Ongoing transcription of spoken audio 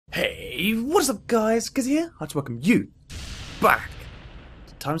Hey, what is up guys, Kizzy here. I'd like to welcome you back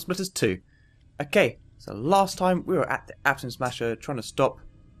to Timesplitters 2. Okay, so last time we were at the Absent Smasher trying to stop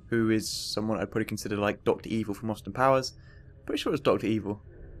who is someone I'd probably consider like Dr. Evil from Austin Powers. Pretty sure it was Dr. Evil.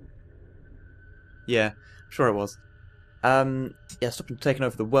 Yeah, sure it was. Yeah, stopped him taking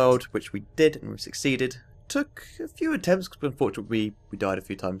over the world, which we did and we succeeded. Took a few attempts because unfortunately we died a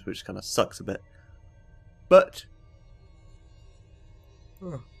few times, which kind of sucks a bit. But...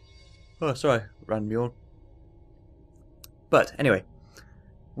 Oh, sorry, random yawn. But anyway,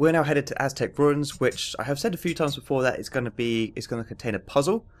 we're now headed to Aztec Ruins, which I have said a few times before that it's going to contain a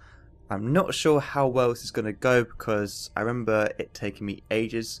puzzle. I'm not sure how well this is going to go because I remember it taking me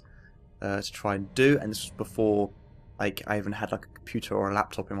ages to try and do, and this was before like I even had like a computer or a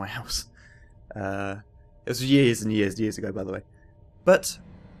laptop in my house. It was years and years ago, by the way. But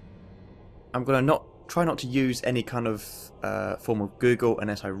I'm gonna try not to use any kind of form of Google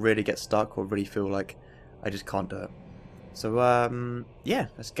unless I really get stuck or really feel like I just can't do it. So yeah,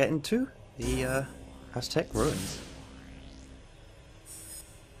 let's get into the Aztec Ruins.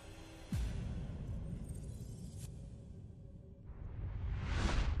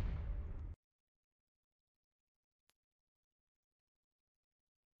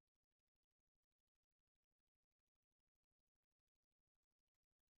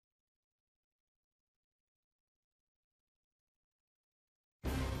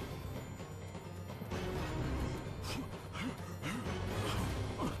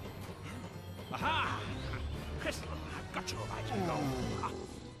 Aha! Crystal, I've got you right to go.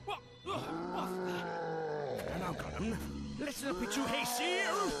 What? And I've got him. Let's not be too hasty.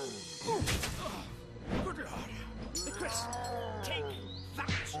 Good Lord. The crystal. Take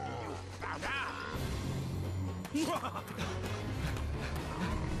that, you bounder.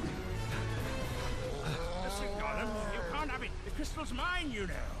 Listen, Gollum, you can't have it. The crystal's mine, you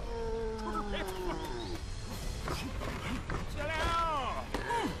know. Hello!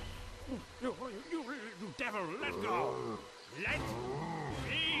 You devil, let go! Let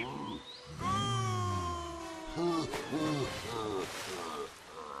me go!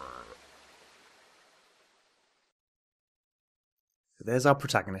 There's our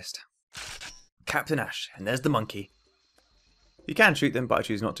protagonist, Captain Ash, and there's the monkey. You can shoot them, but I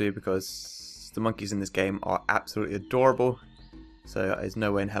choose not to because the monkeys in this game are absolutely adorable. So there's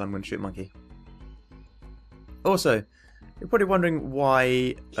no way in hell I'm going to shoot a monkey. Also, you're probably wondering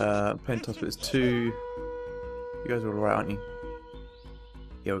why I'm playing Timesplitters 2. You guys are alright, aren't you?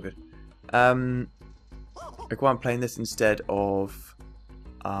 Yeah, we're good. Like why I'm playing this instead of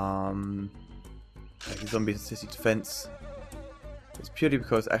like Zombie City Defense. It's purely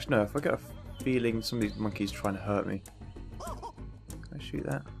because actually no, if I get a feeling some of these monkeys are trying to hurt me. Can I shoot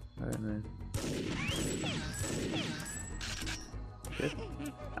that? I don't know. Good.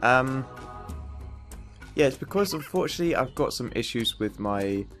 Yeah, it's because unfortunately I've got some issues with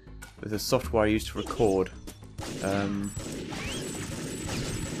the software I use to record. Can't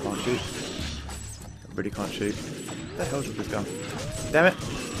shoot. I really can't shoot. What the hell's with this gun? Damn it!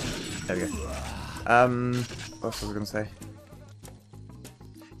 There we go. What else was I going to say?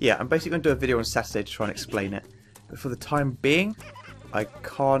 Yeah, I'm basically going to do a video on Saturday to try and explain it. But for the time being, I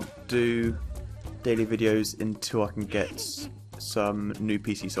can't do daily videos until I can get some new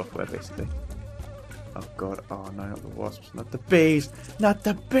PC software, basically. Oh god, oh no, not the wasps, not the bees, not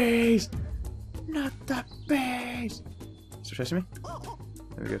the bees, not the bees! Stop chasing me?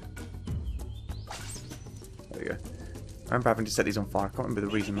 There we go. There we go. I remember having to set these on fire, I can't remember the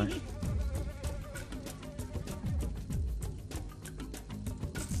reason though.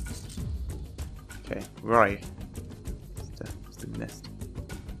 Okay, where are you? It's the nest.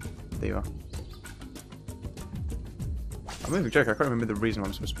 There you are. I'm even joking, I can't remember the reason why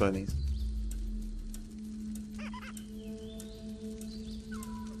I'm supposed to burn these.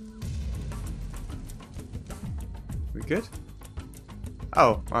 We good?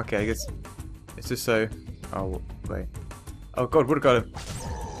 Oh, okay, I guess it's just so... Oh, wait. Oh god, would've got him.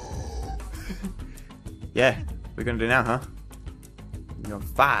 Yeah, we're gonna do now, huh? You're on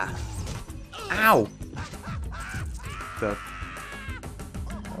fire. Ow! The...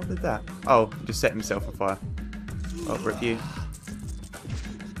 What did that? Oh, he just set himself on fire. Oh, rip you.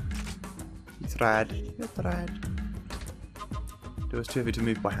 You tried. You tried. There was too heavy to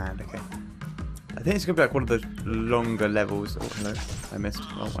move by hand, okay. I think it's going to be like one of the longer levels. Oh, hello. I missed.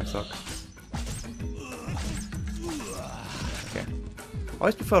 Oh, I suck. Okay. I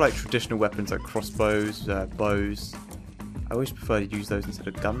always prefer like traditional weapons like crossbows, bows. I always prefer to use those instead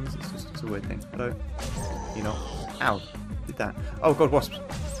of guns. It's a weird thing. Hello? You know? Ow. Did that. Oh god, wasps.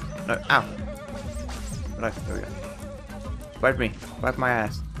 No, ow. No, there we go. Wipe me. Wipe my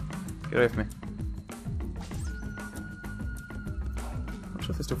ass. Get away from me. I'm not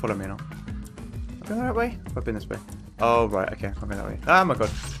sure if they still follow me or not. Am I going the right way? I've been this way. Oh, right, okay. I'm going that way. Oh my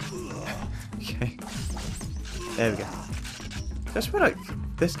god. Okay. There we go. I just feel like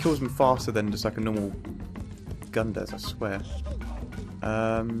this kills them faster than just like a normal gun does, I swear.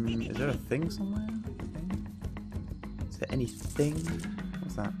 Is there a thing somewhere? Is there anything?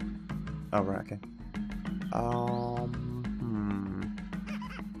 What's that? Oh, right, okay.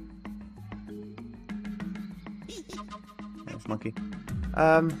 There's monkey.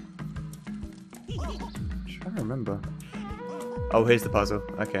 I'm trying to remember. Oh, here's the puzzle.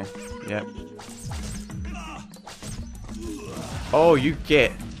 Okay, yeah. Oh, you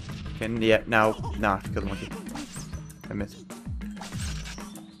get. Can yeah. Now, I have to kill the monkey. I missed.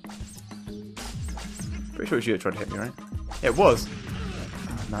 Pretty sure it was you that tried to hit me, right? Yeah, it was.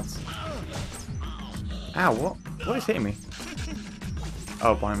 Oh, nuts. Ow! What? What is hitting me?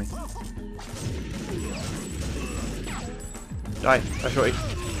 Oh, behind me. Die, shorty.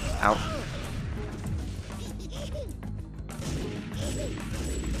 Ow.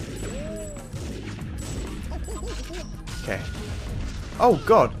 Okay. Oh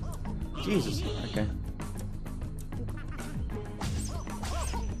god! Jesus. Okay.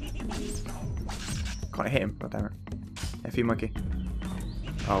 Can't hit him. God damn it. F you, monkey.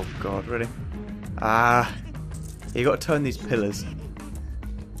 Oh god, really? Ah. You got to turn these pillars.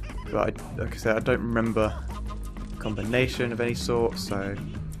 But like I said, I don't remember a combination of any sort, so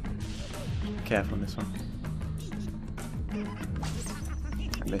be careful on this one.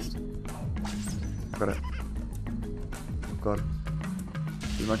 I missed. I got it. Oh god.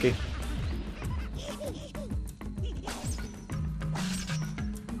 You monkey.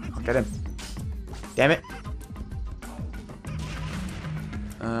 I'll get him. Damn it.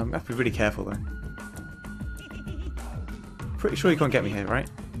 I have to be really careful though. Pretty sure you can't get me here, right?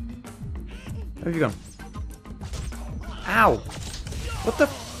 Where have you gone? Ow! What the?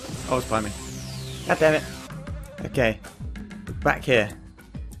 Oh, it's behind me. God damn it. Okay. Back here.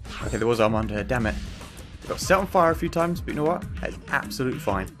 Okay, there was armor under here. Damn it. Got set on fire a few times, but you know what? That's absolutely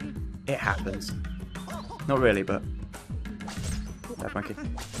fine. It happens. Not really, but... Bad monkey.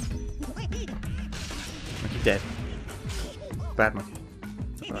 Monkey dead. Bad monkey.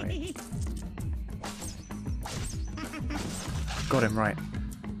 Right. Got him right.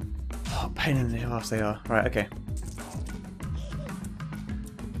 Oh, pain in the arse they are. Right, okay.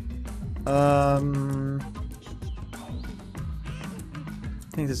 I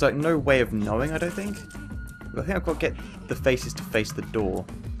think there's like no way of knowing, I don't think. But I think I've got to get the faces to face the door.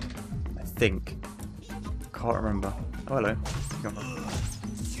 I think. Can't remember. Oh, hello.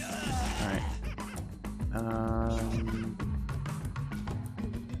 Alright.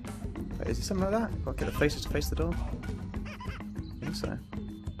 Wait, is it something like that? Got to get the faces to face the door? I think so.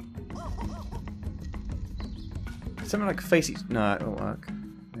 Something like face each. No, it won't work.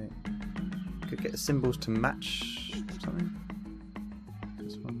 Wait. Could get the symbols to match something.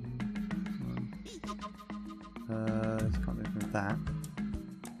 This one. Can't do anything with that.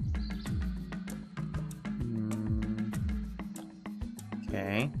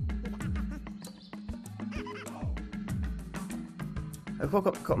 Okay. I've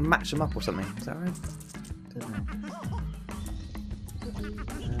got to match them up or something. Is that right? Don't know.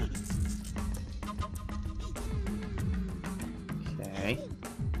 Okay.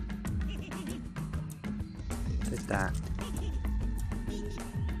 Did that.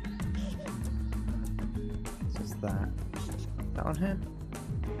 What's that? That one here?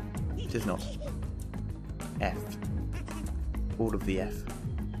 It is not. F. All of the F.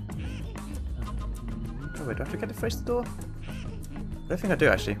 Oh wait, do I have to get to face the door? I don't think I do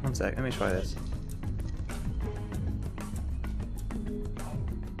actually. One sec, let me try this.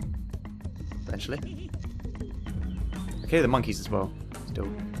 Eventually. Okay, the monkeys as well. Still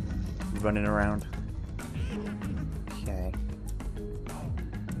running around. Okay.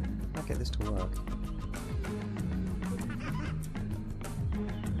 I'll get this to work.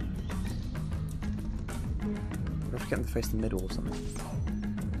 I have to get them to face the middle or something.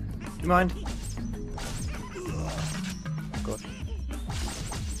 Do you mind? Oh god.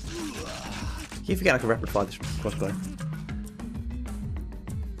 I keep forgetting I can rapid fire this crossbow.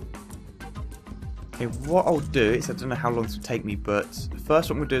 Okay, what I'll do is, I don't know how long this will take me, but first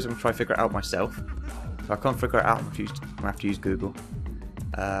what I'm going to do is I'm going to try to figure it out myself. If I can't figure it out, I'm going to have to use Google.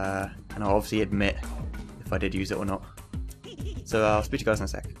 And I'll obviously admit if I did use it or not. So I'll speak to you guys in a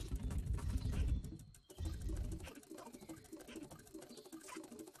sec.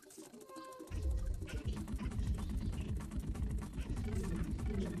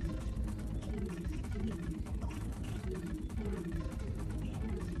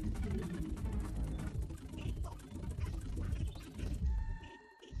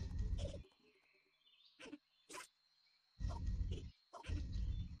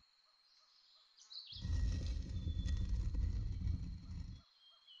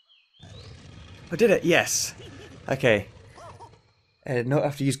 I did it, yes! Okay. Not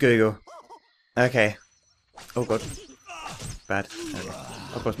have to use Google. Okay. Oh god. Bad. Okay.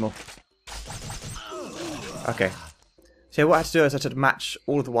 I've got more. Okay. So what I had to do is I had to match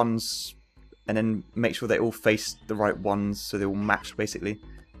all of the ones and then make sure they all face the right ones so they all match basically.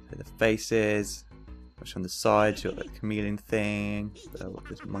 So the faces, which on the sides, you've got that chameleon thing, what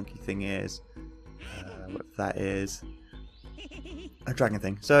this monkey thing is, what that is, a dragon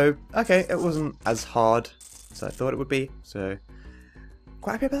thing. So, okay, it wasn't as hard as I thought it would be, so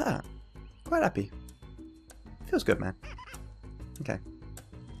quite happy about that. Quite happy. Feels good, man. Okay.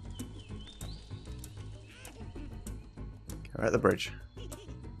 We're at the bridge.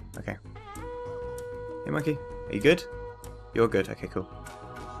 Okay. Hey, monkey. Are you good? You're good. Okay, cool.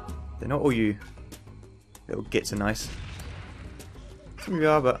 They're not all you little gits are nice. Some of you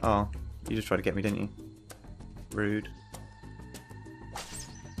are, but oh, you just tried to get me, didn't you? Rude.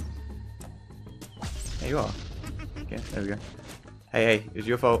 There you are. Okay, there we go. Hey, it's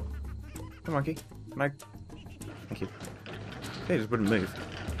your fault. Come, monkey. Can I? Thank you. They just wouldn't move.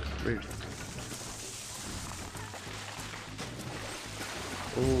 Rude.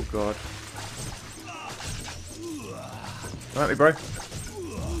 Oh god. Come at me, bro.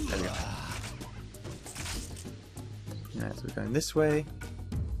 There we go. Yeah, so we're going this way.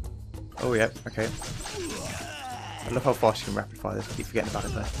 Oh, yeah, okay. I love how fast you can rapid fire this. I keep forgetting about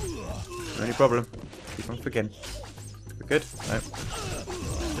it though. No any problem. Keep on forgetting. We're good? No.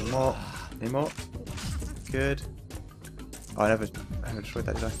 Any more? Any more? Good. Oh, I never destroyed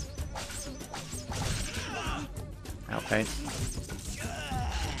that, did I? Ow, pain.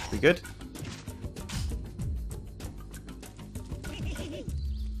 We good?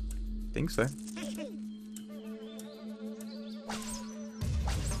 Think so.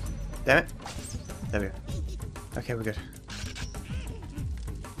 Damn it. There we go. Okay, we're good.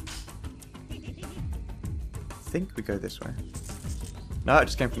 I think we go this way. No, it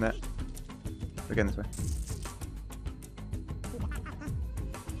just came from that. We're going this way.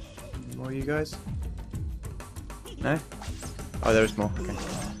 Any more of you guys? No? Oh, there is more. Okay.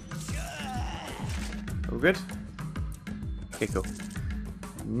 All good? Okay, cool.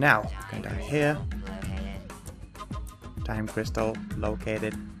 Now, going down here. Time crystal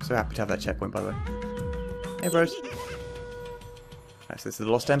located. So happy to have that checkpoint, by the way. Hey, bros. Right, so this is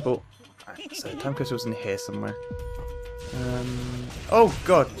the lost temple. Right, so time crystal's in here somewhere. Oh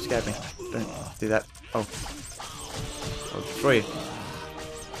god, you scared me. Don't do that. Oh. I'll destroy you.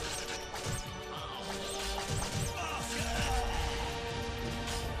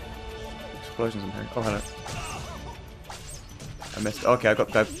 Explosions in here. Oh, hello. I missed. Okay, I got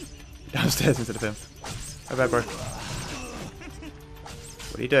to go downstairs instead of him. How bad, bro?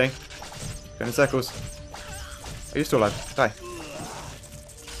 What are you doing? Going in circles. Are you still alive? Die.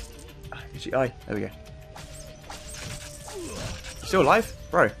 Usually I. There we go. You still alive?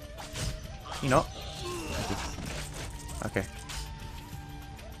 Bro. You not? Okay.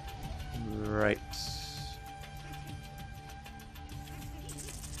 Right.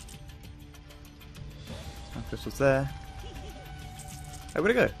 Some crystals there. Hey,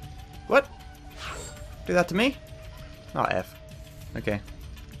 where'd it go? What? Do that to me? Oh, F. Okay.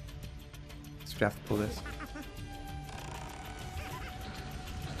 So we have to pull this.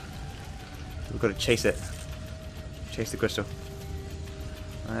 We've got to chase it. Chase the crystal.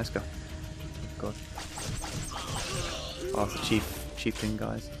 Alright, let's go. Oh, God. Oh, it's the chieftain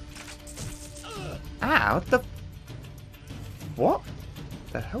guys. Ah, what the? What?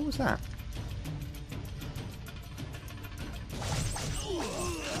 The hell was that?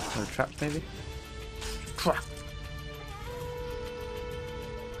 Another trap, maybe? Crap!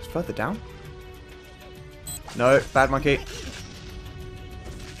 It's further down? No, bad monkey.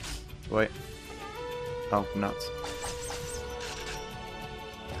 Wait. Oh, nuts.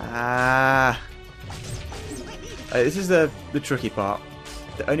 Ah. This is the tricky part.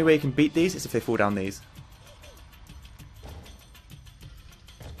 The only way you can beat these is if they fall down these.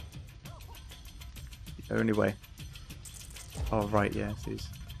 The only way. Oh, right, yeah, these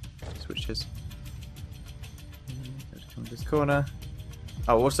switches. Let's come to this corner.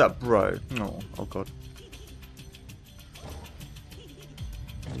 Oh, what's that, bro? Oh god.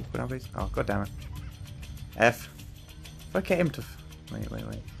 Oh, god damn it. F. If I get him to... Wait.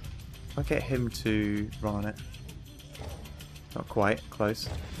 If I get him to run on it. Not quite. Close.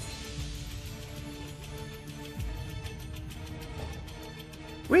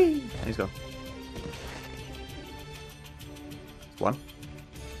 Whee! And he's gone. One.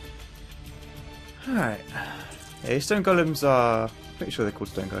 Alright. Yeah, stone golems are... Pretty sure they're called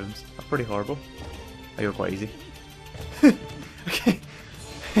stone golems. Are pretty horrible. Oh, you're quite easy. Okay.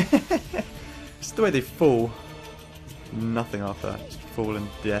 the way they fall. Nothing after that. Just fall and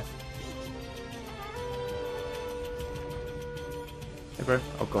death. Hey bro.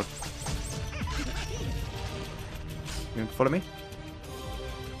 Oh god. You going to follow me?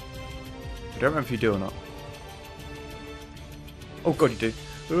 I don't remember if you do or not. Oh god, you do.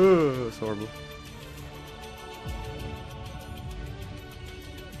 Oh, that's horrible.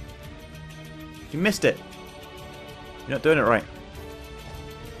 You missed it. You're not doing it right.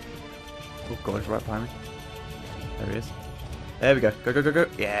 Oh god, he's right behind me. There he is. There we go. Go, go, go, go.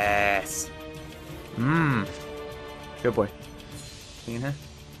 Yes. Mmm. Good boy. Anything in here?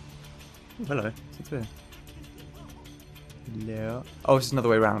 Oh, hello. What's here? Hello. Oh, it's another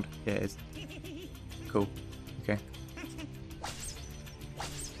way around. Yeah, it is. Cool. Okay.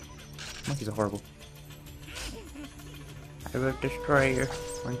 Monkeys are horrible. I will destroy you,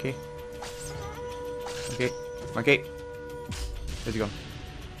 monkey. Monkey. Monkey. Where's he gone?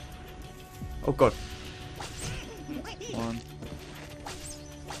 Oh god. One.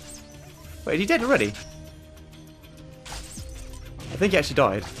 Wait, is he dead already? I think he actually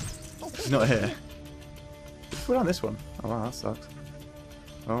died. He's not here. Let's put on this one. Oh wow, that sucks.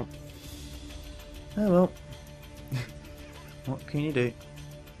 Oh. Oh well. What can you do?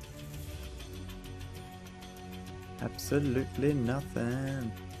 Absolutely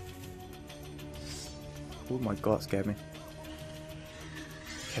nothing. Oh my god, that scared me.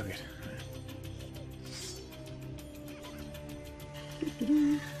 Okay, weird.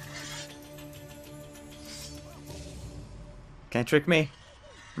 Can't trick me.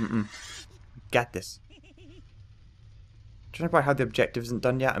 Got this. Trying to find how the objective isn't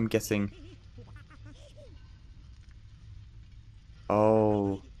done yet. I'm guessing.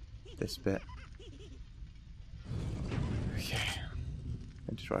 Oh, this bit. Okay.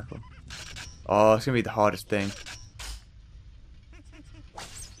 Vintage rifle. Oh, it's gonna be the hardest thing.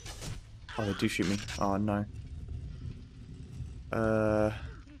 Oh, they do shoot me. Oh no.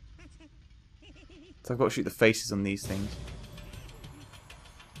 So I've got to shoot the faces on these things.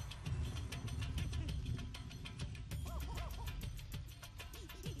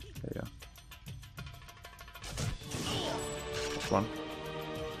 There you go. That's one.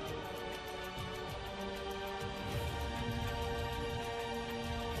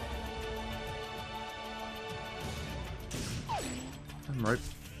 And rope.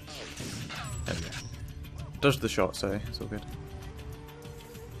 There we go. Dodged the shot, so it's all good.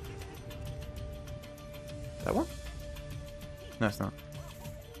 That one? No, it's not.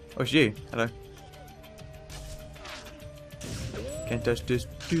 Oh, it's you. Hello. Can't touch this.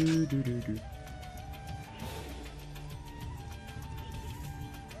 Do do do do.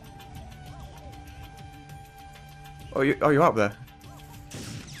 Oh, you're up there.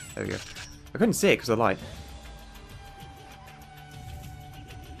 There we go. I couldn't see it because of the light.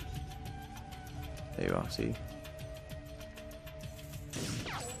 There you are. See you.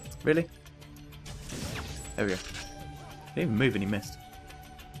 Really? There we go. Didn't even move and he missed.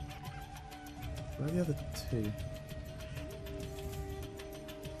 Where are the other two?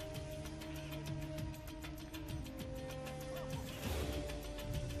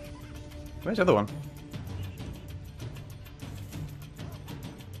 Where's the other one?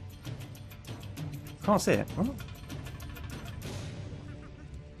 Can't see it. What?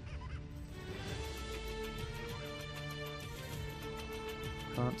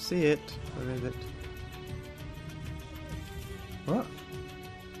 Can't see it. Where is it? What?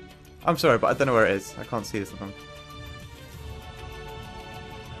 I'm sorry, but I don't know where it is. I can't see this one.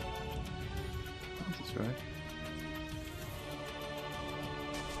 This is right.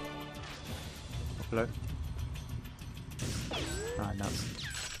 Hello. Ah, nuts.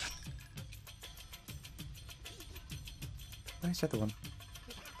 Where's the other one?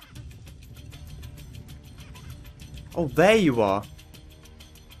 Oh, there you are!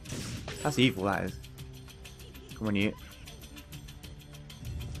 That's evil, that is. Come on, you.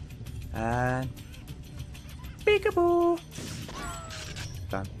 And... peekaboo!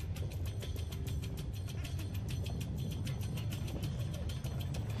 Done.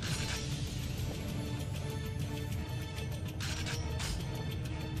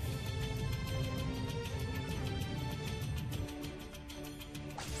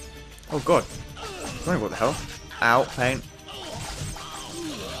 Oh god. I don't know what the hell. Ow, pain.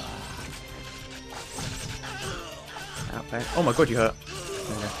 Ow, pain. Oh my god, you hurt.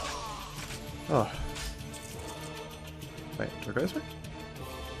 There you go. Oh. Wait, do I go this way?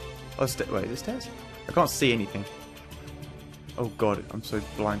 Oh, wait, is this stairs? I can't see anything. Oh god, I'm so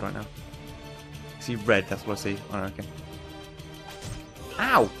blind right now. I see red, that's what I see. Oh, okay.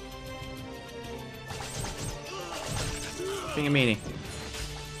 Ow! Being a meanie.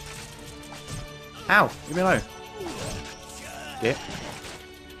 Ow! Leave me alone. Yeah.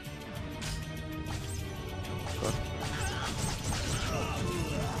 God.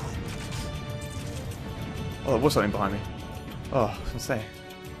 Oh, there was something behind me. Oh, I was gonna say.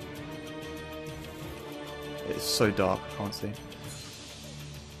 It's so dark, I can't see.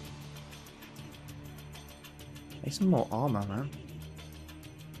 Need some more armor, man.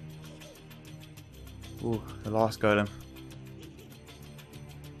 Ooh, the last golem.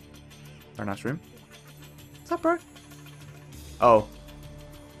 Very nice room. What's up, bro? Oh.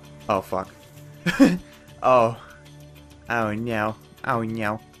 Oh, fuck. Oh. Oh, no. Oh,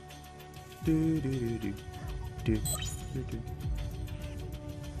 no. Do, do, do, do. Do, do, do.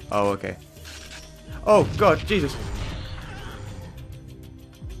 Oh, okay. Oh, God, Jesus.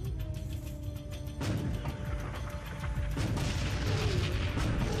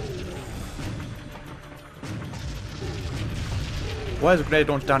 Why is a grenade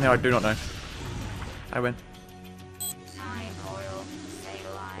launch down here? I do not know. I win.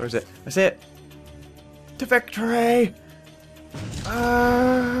 Where is it? I see it! To victory!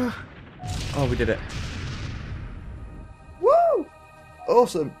 Oh, we did it. Woo!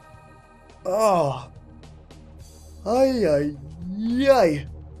 Awesome! Oh! Ay, ay, yay!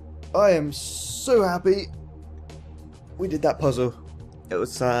 I am so happy we did that puzzle. It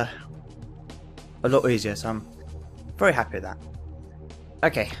was a lot easier, so I'm very happy with that.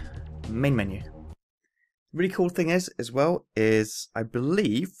 Okay, main menu. Really cool thing is, as well, is I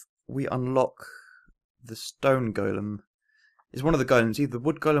believe we unlock the stone golem. It's one of the golems, either the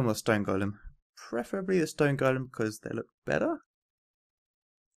wood golem or the stone golem. Preferably the stone golem because they look better.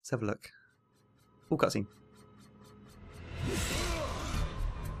 Let's have a look. Full cutscene.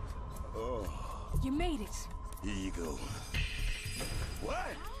 You made it. Here you go.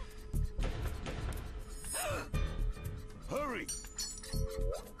 What? Hurry!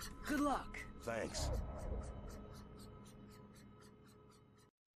 Good luck. Thanks.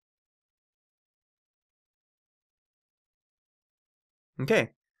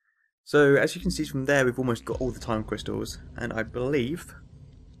 Okay, so as you can see from there, we've almost got all the time crystals, and I believe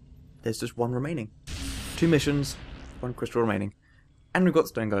there's just one remaining. 2 missions, 1 crystal remaining. And we've got the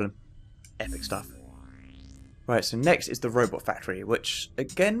stone golem. Epic stuff. Right, so next is the robot factory, which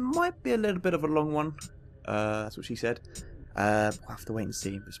again might be a little bit of a long one. That's what she said. We'll have to wait and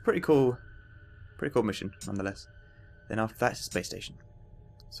see. It's pretty cool mission nonetheless. Then after that, it's the space station.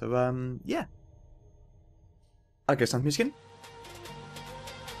 So yeah. I guess I'm Miskin.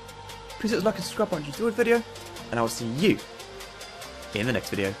 Please hit the like and subscribe button if you enjoyed the video, and I will see you in the next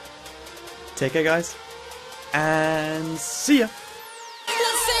video. Take care, guys, and see ya!